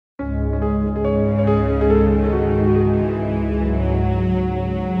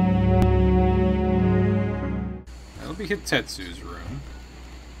at Tetsu's room.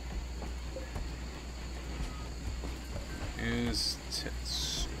 Is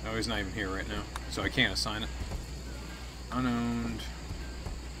Tetsu... Oh, he's not even here right now, so I can't assign it. Unowned.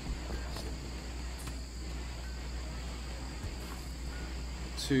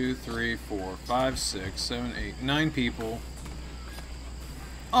 Two, three, four, five, six, seven, eight, 9 people.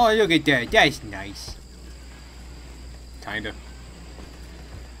 Oh, look at that. That's nice. Kinda.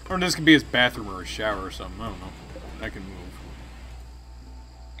 Or this could be his bathroom or his shower or something. I don't know. I can move.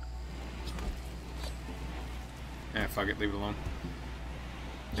 Eh, fuck it. Leave it alone.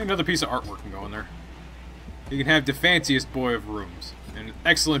 Another piece of artwork can go in there. You can have the fanciest boy of rooms. And an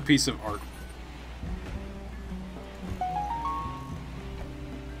excellent piece of art.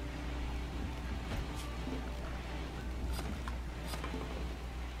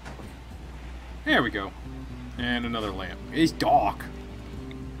 There we go. And another lamp. It's dark.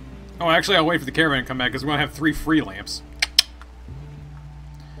 Oh, actually, I'll wait for the caravan to come back because we're going to have 3 free lamps.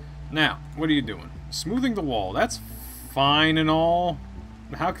 Now, what are you doing? Smoothing the wall. That's fine and all.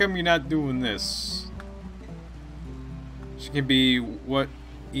 How come you're not doing this? She can be what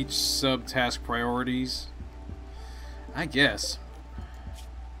each subtask priorities? I guess.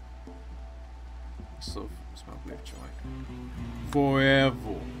 So, smoke leaf joint.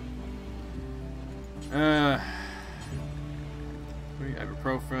 Forever.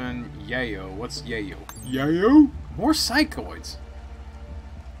 Ibuprofen, yayo. What's yayo? Yayo? More psychoids.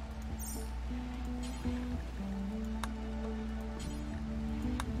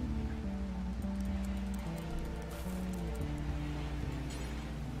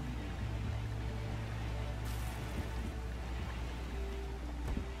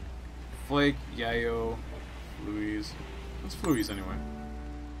 Flake, yayo, fluies. What's fluies anyway?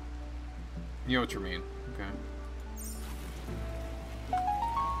 Neotramine. Okay.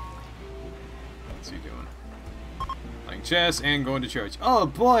 What's he doing? Playing chess and going to church. Oh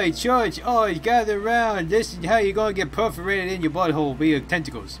boy, church! Oh, you gather around. This is how you're gonna get perforated in your butthole with your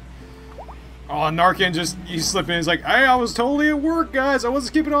tentacles. Oh, Narcan just, you slip in. He's like, hey, I was totally at work, guys. I wasn't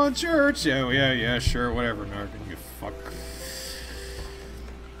skipping on church. Oh, yeah, sure, whatever, Narcan. You fuck.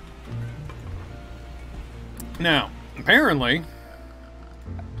 Now, apparently,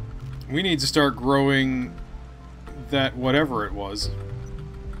 we need to start growing that whatever it was.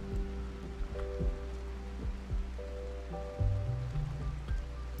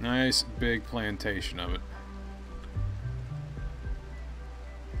 Nice big plantation of it.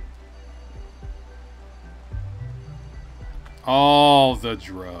 All the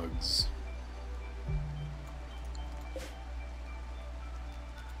drugs.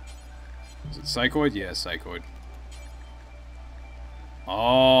 Is it psychoid? Yeah, psychoid.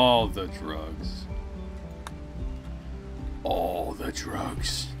 All the drugs. All the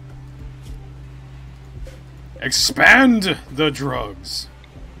drugs. Expand the drugs.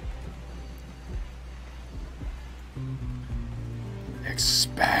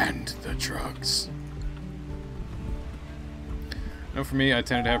 Expand the drugs. No, for me, I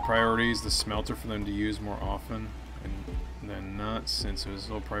tend to have priorities the smelter for them to use more often than not, since it was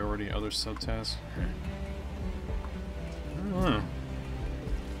low priority in other subtasks. I don't know.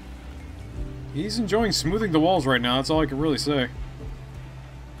 He's enjoying smoothing the walls right now, that's all I can really say.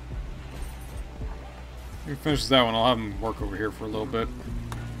 He finishes that one, I'll have him work over here for a little bit.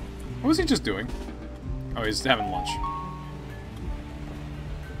 What was he just doing? Oh, he's having lunch.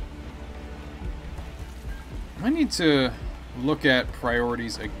 I need to look at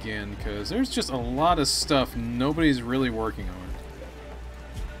priorities again, because there's just a lot of stuff nobody's really working on.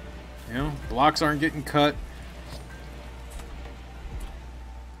 You know, blocks aren't getting cut.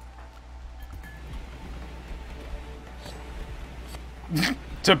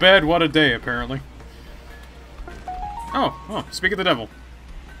 To bed, what a day, apparently. Oh, speak of the devil.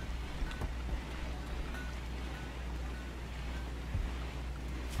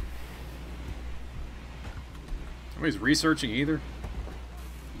 Nobody's researching either.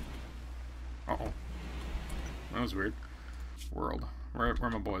 Uh-oh. That was weird. World. Where are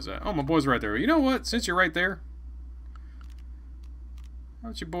my boys at? Oh, my boys are right there. You know what? Since you're right there, how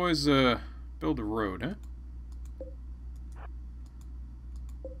about you boys build a road, huh?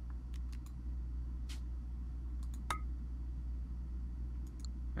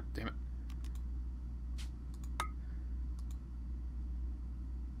 Ah, damn it.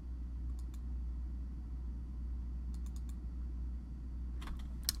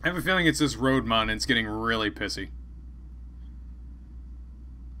 I have a feeling it's this road mod and it's getting really pissy.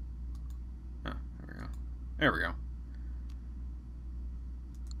 Oh, there we go. There we go.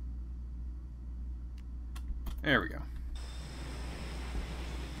 There we go.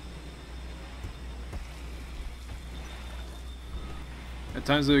 At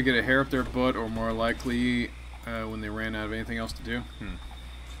times they would get a hair up their butt, or more likely when they ran out of anything else to do.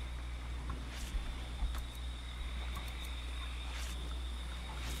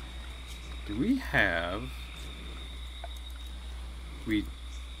 Do we have... We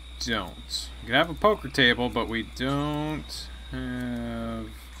don't. We can have a poker table, but we don't have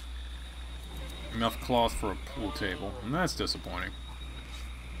enough cloth for a pool table, and that's disappointing.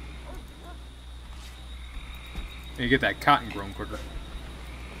 You get that cotton grown quicker.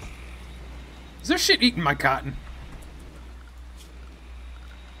 Is there shit eating my cotton?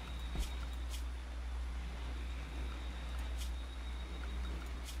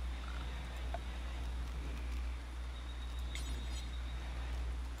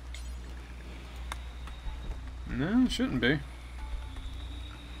 No, it shouldn't be.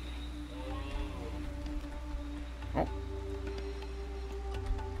 Oh.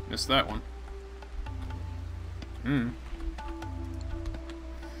 Missed that one.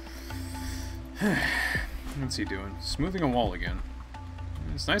 What's he doing? Smoothing a wall again.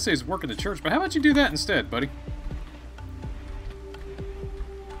 It's nice that he's working the church, but how about you do that instead, buddy?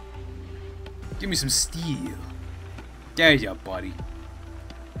 Give me some steel. There you go, buddy.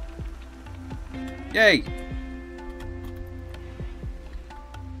 Yay!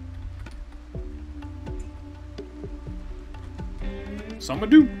 Some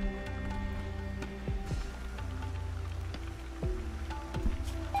do.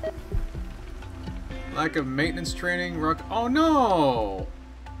 Lack of maintenance training. Oh no!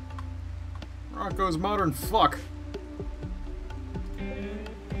 Rocco's modern fuck.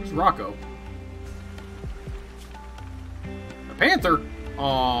 Where's Rocco? A panther?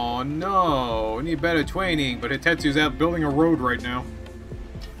 Oh no! We need better training, but Hitetsu's out building a road right now.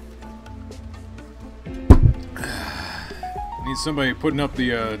 Need somebody putting up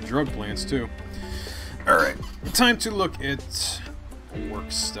the drug plants too. Alright, time to look at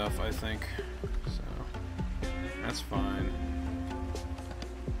work stuff, I think. So, that's fine.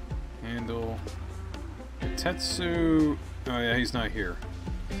 Handle. Tetsu. Oh yeah, he's not here.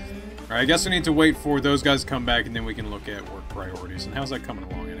 Alright, I guess we need to wait for those guys to come back and then we can look at work priorities. And how's that coming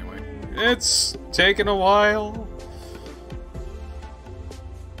along anyway? It's taking a while.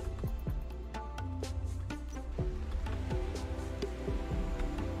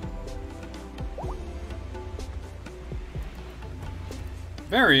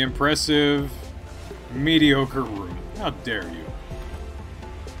 Very impressive, mediocre room. How dare you?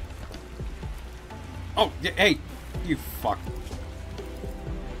 Oh, hey, you fuck.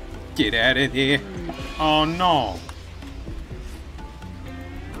 Get out of here. Oh, no.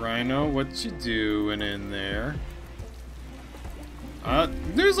 Rhino, what you doing in there?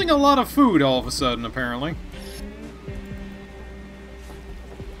 Losing a lot of food all of a sudden, apparently.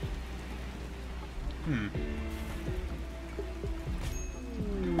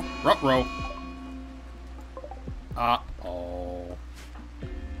 Ruh-roh. Uh-oh.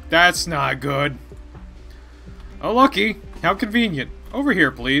 That's not good. Oh, lucky. How convenient. Over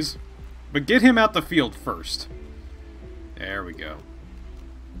here, please. But get him out the field first. There we go.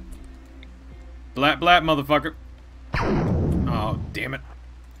 Blat blat, motherfucker. Oh, damn it.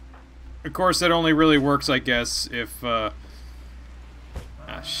 Of course, that only really works, I guess, if, ah,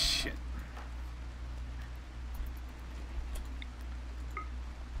 shit.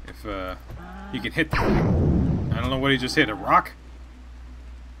 If, he can hit the thing. I don't know what he just hit. A rock?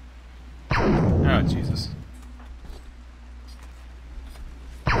 Oh, Jesus.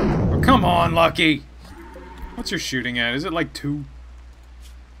 Oh, come on, Lucky! What's your shooting at? Is it like 2?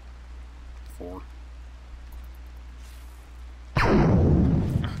 4?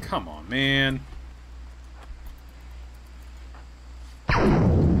 Oh, come on, man.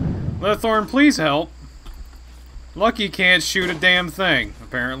 Lethorn, please help. Lucky can't shoot a damn thing,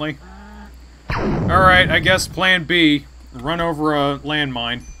 apparently. Alright, I guess plan B. Run over a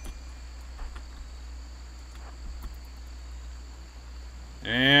landmine.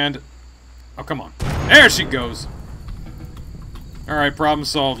 And... oh, come on. There she goes! Alright, problem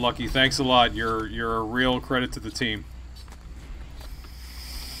solved, Lucky. Thanks a lot. You're a real credit to the team.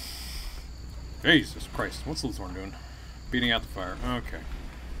 Jesus Christ. What's Lethorn doing? Beating out the fire. Okay.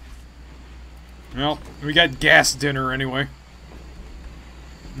 Well, we got gas dinner anyway.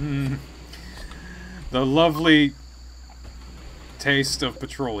 The lovely taste of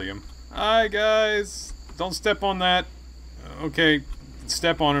petroleum. Hi, guys. Don't step on that. Okay,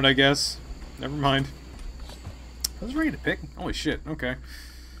 step on it, I guess. Never mind. I was ready to pick. Holy shit, okay.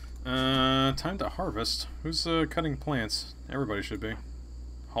 Time to harvest. Who's cutting plants? Everybody should be.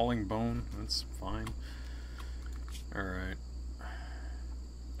 Hauling bone, that's fine. Alright.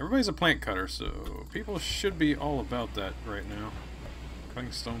 Everybody's a plant cutter, so people should be all about that right now.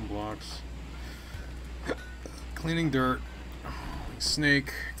 Cutting stone blocks. Cleaning dirt.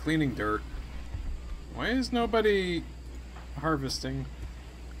 Snake. Cleaning dirt. Why is nobody harvesting?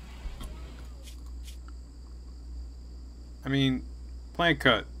 I mean, plant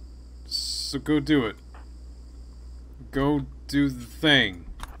cut. So go do it. Go do the thing.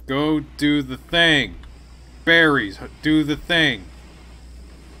 Go do the thing. Berries. Do the thing.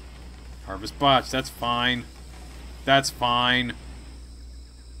 Harvest botch. That's fine. That's fine.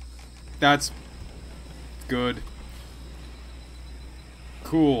 That's good.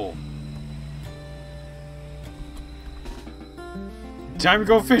 Cool. Time to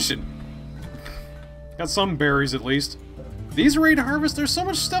go fishing. Got some berries at least. These are ready to harvest? There's so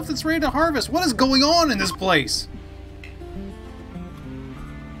much stuff that's ready to harvest. What is going on in this place?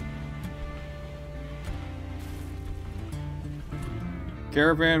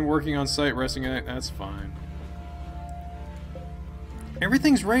 Caravan working on site, resting in it. That's fine.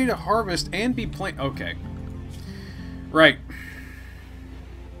 Everything's ready to harvest and be planted. Okay. Right.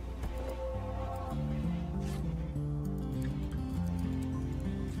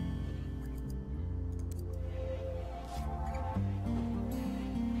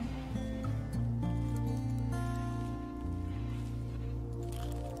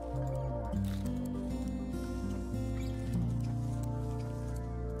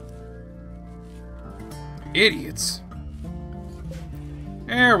 Idiots.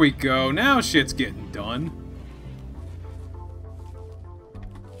 There we go. Now shit's getting done.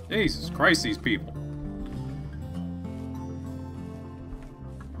 Jesus Christ, these people.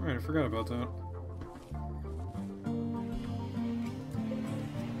 Alright, I forgot about that.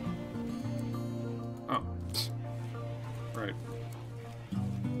 Oh. Right.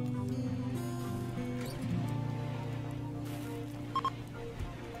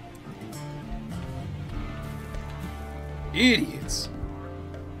 Idiots.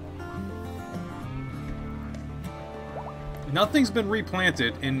 Nothing's been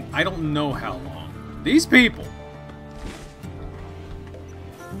replanted in I don't know how long. These people.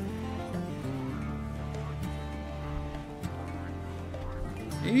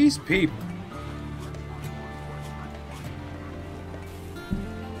 These people.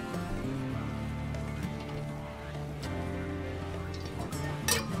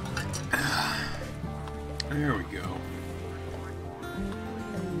 There we go.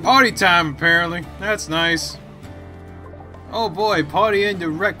 Party time, apparently. That's nice. Oh boy, party in the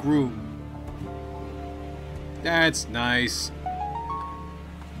rec room. That's nice.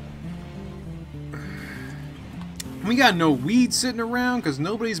 We got no weed sitting around because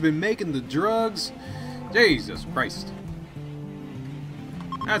nobody's been making the drugs. Jesus Christ.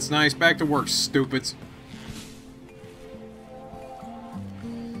 That's nice. Back to work, stupids.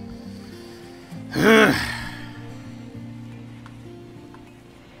 No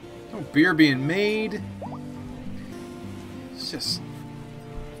beer being made. It's just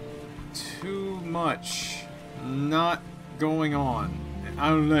too much not going on. I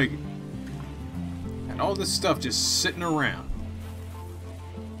don't like it. And all this stuff just sitting around.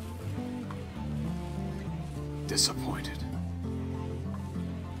 Disappointed.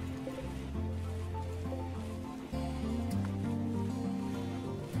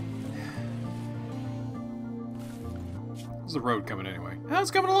 How's the road coming anyway? How's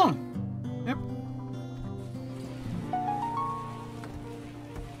it coming along? Yep.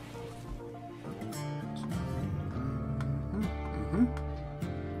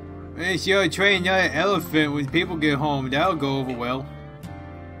 Hey, sure, train that elephant when people get home. That'll go over well.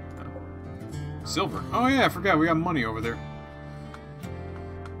 Silver. Oh yeah, I forgot. We got money over there.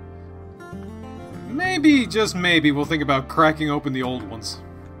 Maybe, just maybe, we'll think about cracking open the old ones.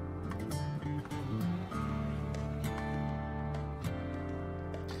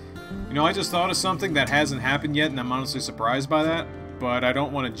 You know, I just thought of something that hasn't happened yet, and I'm honestly surprised by that. But I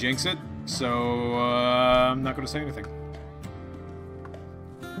don't want to jinx it, so I'm not going to say anything.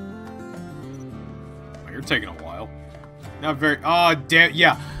 You're taking a while. Not very... Oh, damn...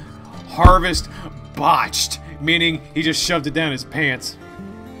 Yeah. Harvest botched. Meaning, he just shoved it down his pants.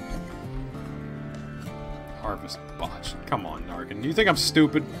 Harvest botched. Come on, Narkin. You think I'm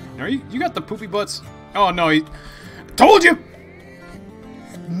stupid? Are you got the poopy butts? Oh, no, he... Told you!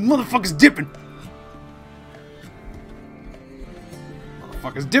 Motherfucker's dipping.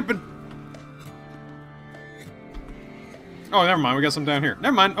 Motherfucker's dipping. Oh, never mind. We got some down here.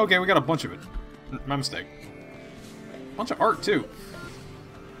 Never mind. Okay, we got a bunch of it. My mistake. Bunch of art, too.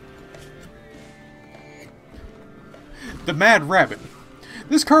 The Mad Rabbit.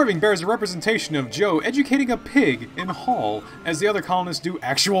 This carving bears a representation of Joe educating a pig in Hall as the other colonists do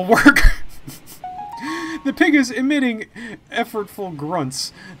actual work. The pig is emitting effortful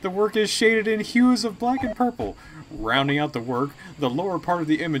grunts. The work is shaded in hues of black and purple. Rounding out the work, the lower part of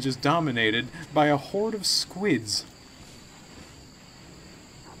the image is dominated by a horde of squids.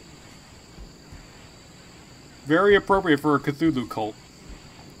 Very appropriate for a Cthulhu cult.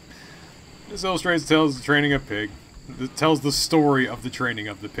 This illustrates tells the training of pig. It tells the story of the training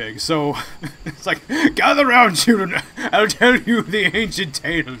of the pig. So, it's like, gather round, children. I'll tell you the ancient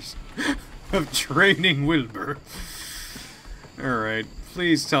tales of training Wilbur. Alright,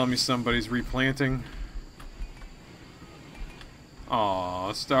 please tell me somebody's replanting.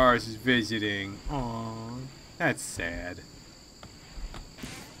 Aw, Stars is visiting. Aw, that's sad.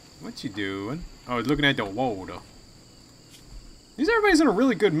 What you doing? Oh, he's looking at the water. Everybody's in a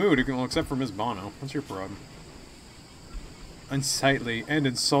really good mood, well, except for Miss Bono. What's your problem? Unsightly and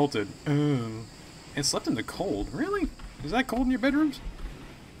insulted. And slept in the cold. Really? Is that cold in your bedrooms?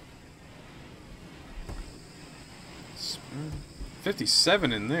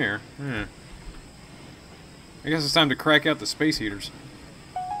 57 in there. I guess it's time to crack out the space heaters.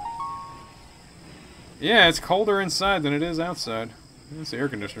 Yeah, it's colder inside than it is outside. It's the air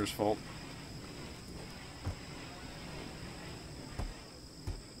conditioner's fault.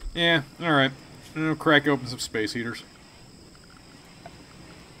 Yeah, alright. I'll crack open some space heaters.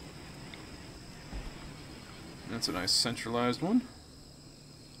 That's a nice centralized one.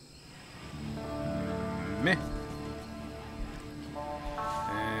 Meh.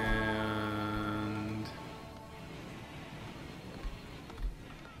 And...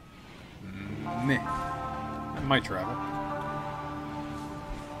 meh. That might travel.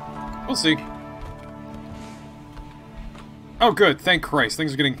 We'll see. Oh, good. Thank Christ.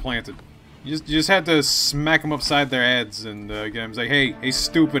 Things are getting planted. You just had to smack them upside their heads and get them like, hey,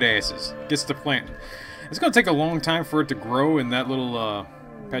 stupid asses. Gets to planting. It's gonna take a long time for it to grow in that little,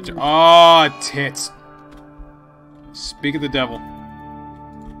 patch of... Aw, tits. Speak of the devil.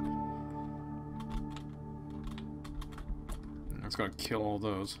 That's gonna kill all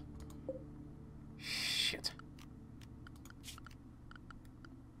those. Shit.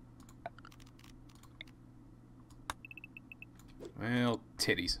 Well,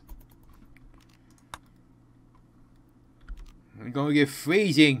 titties. I'm gonna get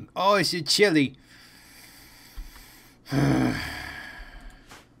freezing. Oh, it's so chilly. Alright,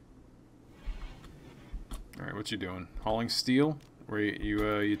 what you doing? Hauling steel? Or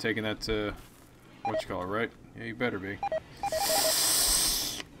you taking that to what you call it, right? Yeah, you better be.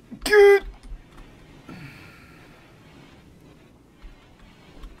 Good.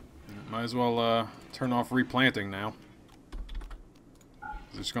 Might as well turn off replanting now.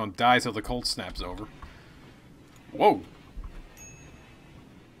 It's just gonna die till the cold snaps over. Whoa!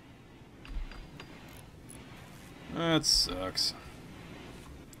 That sucks.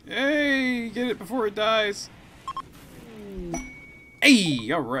 Hey, get it before it dies. Hey,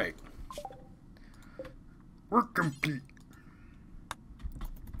 all right. Work complete.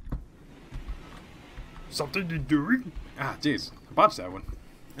 Something to do? Ah, jeez, I botched that one.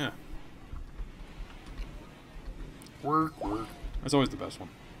 Yeah. Work. That's always the best one.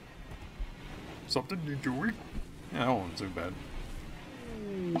 Something to do? Yeah, that one's too bad.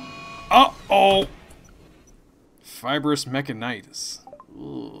 Uh-oh! Fibrous mechanitis.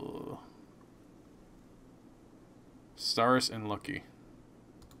 Ugh. Stars and Lucky.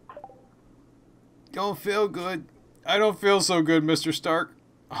 Don't feel good. I don't feel so good, Mr. Stark.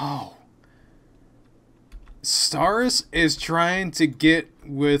 Oh. Stars is trying to get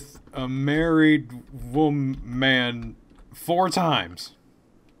with a married man 4 times.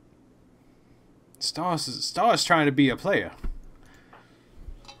 Stars trying to be a player.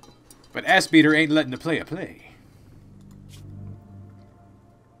 But Assbeater ain't letting the player play.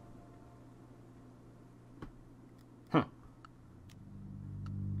 Huh.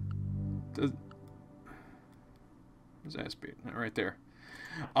 Where's Assbeater? Right there.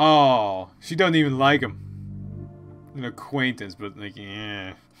 Oh, she doesn't even like him. An acquaintance, but like,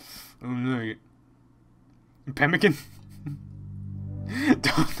 yeah. I don't know. Pemmican?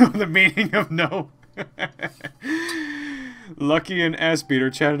 Don't know the meaning of no. Lucky and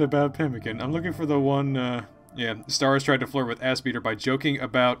Assbeater chatted about Pemmican. I'm looking for the one, yeah, Stars tried to flirt with Assbeater by joking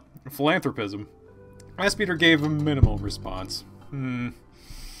about philanthropism. Assbeater gave a minimal response.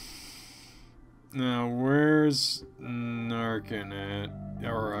 Now, where's Narkin at?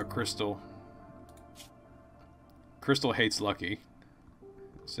 Or, Crystal. Crystal hates Lucky.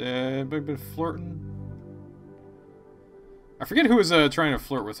 Said, been flirting? I forget who was trying to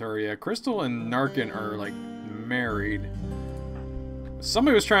flirt with her. Yeah, Crystal and Narkin are like married.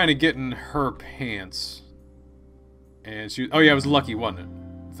 Somebody was trying to get in her pants, and she. Oh yeah, it was Lucky, wasn't it?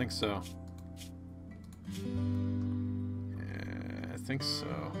 I think so. I think so.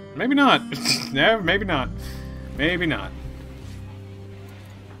 Maybe not. No, maybe not. Maybe not.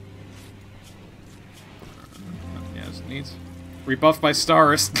 Yes, needs rebuffed by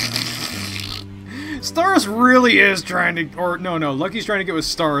Staris. Staris really is trying to, or no, Lucky's trying to get with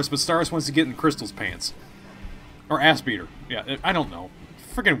Staris, but Staris wants to get in Crystal's pants. Or Ass Beater. Yeah, I don't know.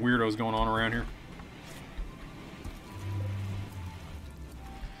 Freaking weirdos going on around here.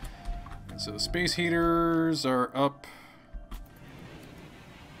 So the space heaters are up.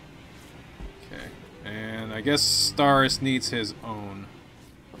 Okay. And I guess Staris needs his own.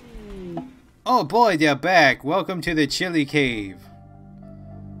 Oh boy, they're back. Welcome to the Chili Cave.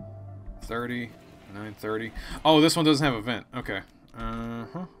 30, 930. Oh, this one doesn't have a vent. Okay.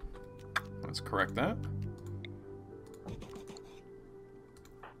 Uh-huh. Let's correct that.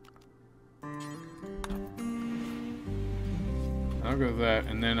 I'll go with that,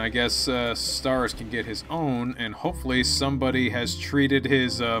 and then I guess Stars can get his own, and hopefully somebody has treated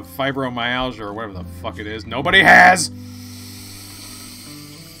his fibromyalgia, or whatever the fuck it is. Nobody has!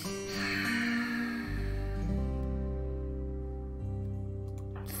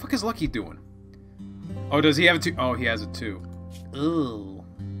 What the fuck is Lucky doing? Oh, does he have it too? Oh, he has it too. Ugh.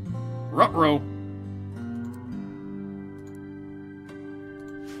 Ruh-roh.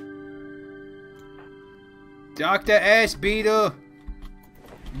 Dr. Ass Beater!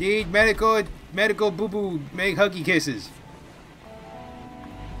 Need medical boo-boo, make huggy kisses.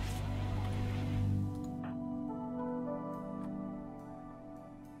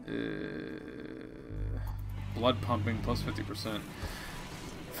 Blood pumping, plus 50%.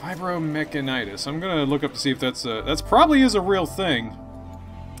 Fibromechanitis. I'm gonna look up to see if that's probably is a real thing.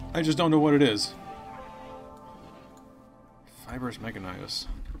 I just don't know what it is. Fibrous mechanitis.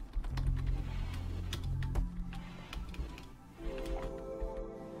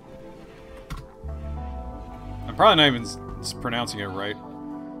 I'm probably not even pronouncing it right.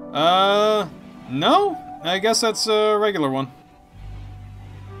 No? I guess that's a regular one.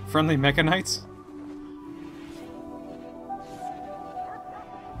 Friendly mechanites?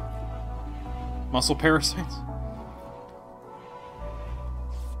 Muscle parasites?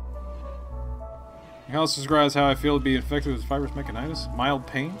 How else describes how I feel to be infected with fibrous mechanitis? Mild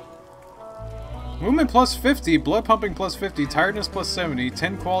pain? Movement plus 50, blood pumping plus 50, tiredness plus 70,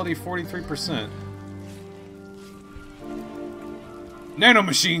 10 quality 43%.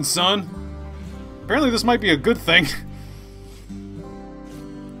 Nanomachine, son! Apparently this might be a good thing.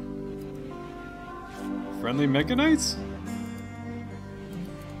 Friendly mechanites?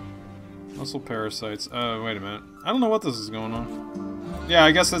 Muscle parasites. Wait a minute. I don't know what this is going on. Yeah,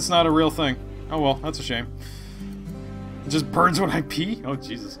 I guess that's not a real thing. Oh well, that's a shame. It just burns when I pee? Oh,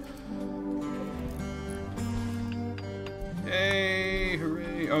 Jesus. Yay,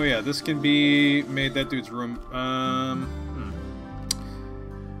 hooray. Oh yeah, this can be made that dude's room.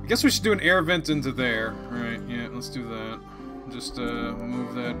 I guess we should do an air vent into there. Alright, yeah, let's do that. Just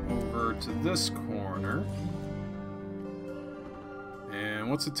move that over to this corner. And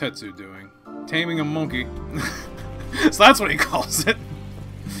what's the Tetsu doing? Taming a monkey. So that's what he calls it.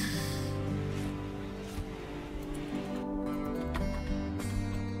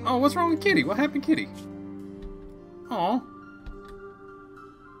 Oh, what's wrong with Kitty? What happened, Kitty? Aw.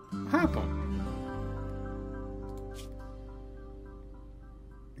 What happened?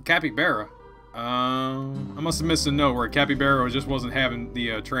 Capybara. I must have missed a note where Capybara just wasn't having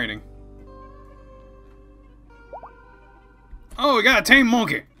the training. Oh, we got a tame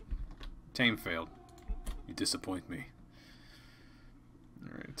monkey! Tame failed. You disappoint me.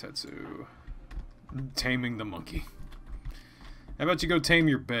 Alright, Tetsu. Taming the monkey. How about you go tame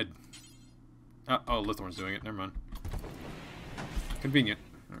your bed? Oh, Lithorn's doing it. Never mind. Convenient.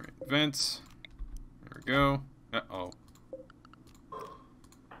 Alright, vents. There we go. Uh-oh.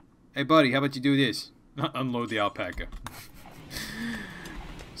 Hey, buddy, how about you do this? Unload the alpaca.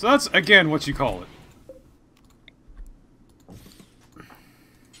 So that's, again, what you call it.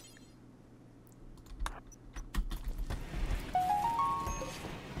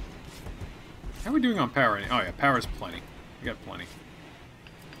 How are we doing on power? Oh yeah, power's plenty. We got plenty.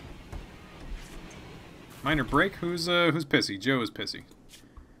 Minor break? Who's pissy? Joe is pissy.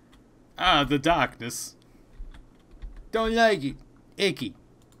 Ah, the darkness. Don't like it. Icky.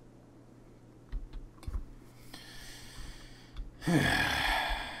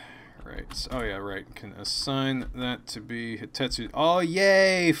 Right. So, oh yeah, right. Can assign that to be Hitetsu. Oh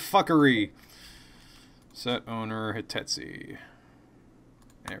yay, fuckery. Set owner Hitetsu.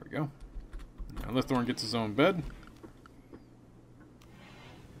 There we go. Now Lithorn gets his own bed.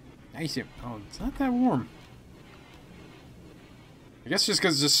 Nice. Oh, it's not that warm. I guess just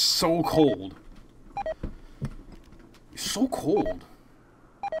because it's just so cold. so cold.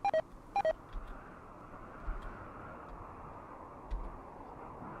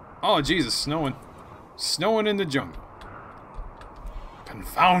 Oh, Jesus, snowing. Snowing in the jungle.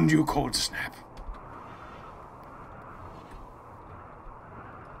 Confound you, cold snap.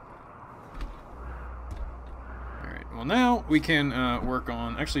 Alright, well now we can work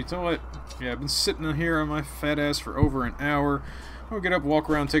on... Actually, tell what? Yeah, I've been sitting here on my fat ass for over an hour. We'll get up, walk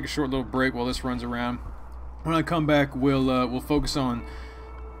around, take a short little break while this runs around. When I come back, we'll focus on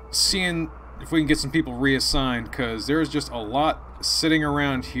seeing if we can get some people reassigned, because there's just a lot sitting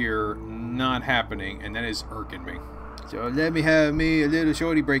around here not happening, and that is irking me. So let me have me a little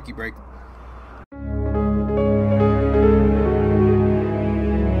shorty breaky break.